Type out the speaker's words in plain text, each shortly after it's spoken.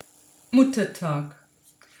Muttertag.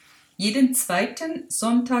 Jeden zweiten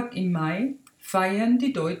Sonntag im Mai feiern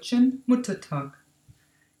die Deutschen Muttertag.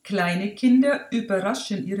 Kleine Kinder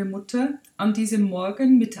überraschen ihre Mutter an diesem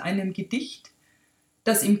Morgen mit einem Gedicht,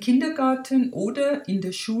 das im Kindergarten oder in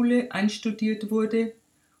der Schule einstudiert wurde,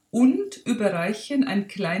 und überreichen ein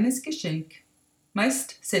kleines Geschenk,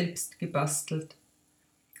 meist selbst gebastelt.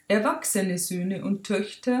 Erwachsene Söhne und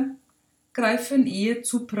Töchter greifen eher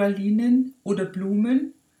zu Pralinen oder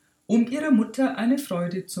Blumen, um ihrer Mutter eine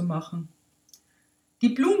Freude zu machen. Die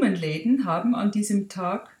Blumenläden haben an diesem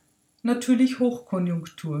Tag natürlich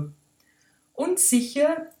Hochkonjunktur. Und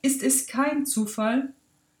sicher ist es kein Zufall,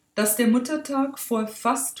 dass der Muttertag vor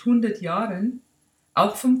fast 100 Jahren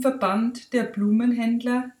auch vom Verband der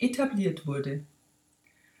Blumenhändler etabliert wurde.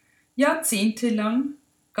 Jahrzehntelang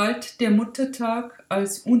galt der Muttertag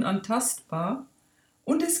als unantastbar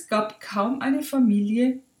und es gab kaum eine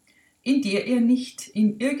Familie, in der er nicht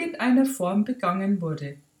in irgendeiner Form begangen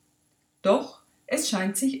wurde. Doch es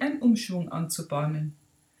scheint sich ein Umschwung anzubahnen.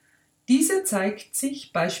 Dieser zeigt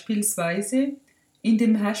sich beispielsweise in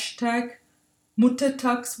dem Hashtag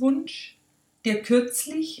Muttertagswunsch, der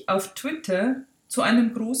kürzlich auf Twitter zu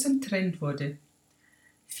einem großen Trend wurde.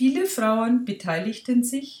 Viele Frauen beteiligten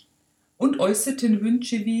sich und äußerten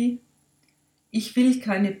Wünsche wie: Ich will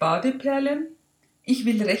keine Badeperlen, ich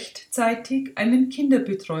will rechtzeitig einen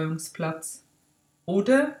Kinderbetreuungsplatz.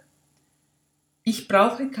 Oder: Ich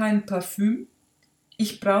brauche kein Parfüm,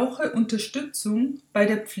 ich brauche Unterstützung bei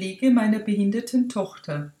der Pflege meiner behinderten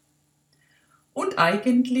Tochter. Und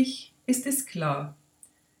eigentlich ist es klar: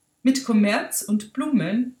 Mit Kommerz und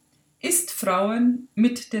Blumen ist Frauen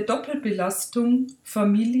mit der Doppelbelastung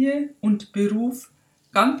Familie und Beruf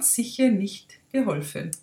ganz sicher nicht geholfen.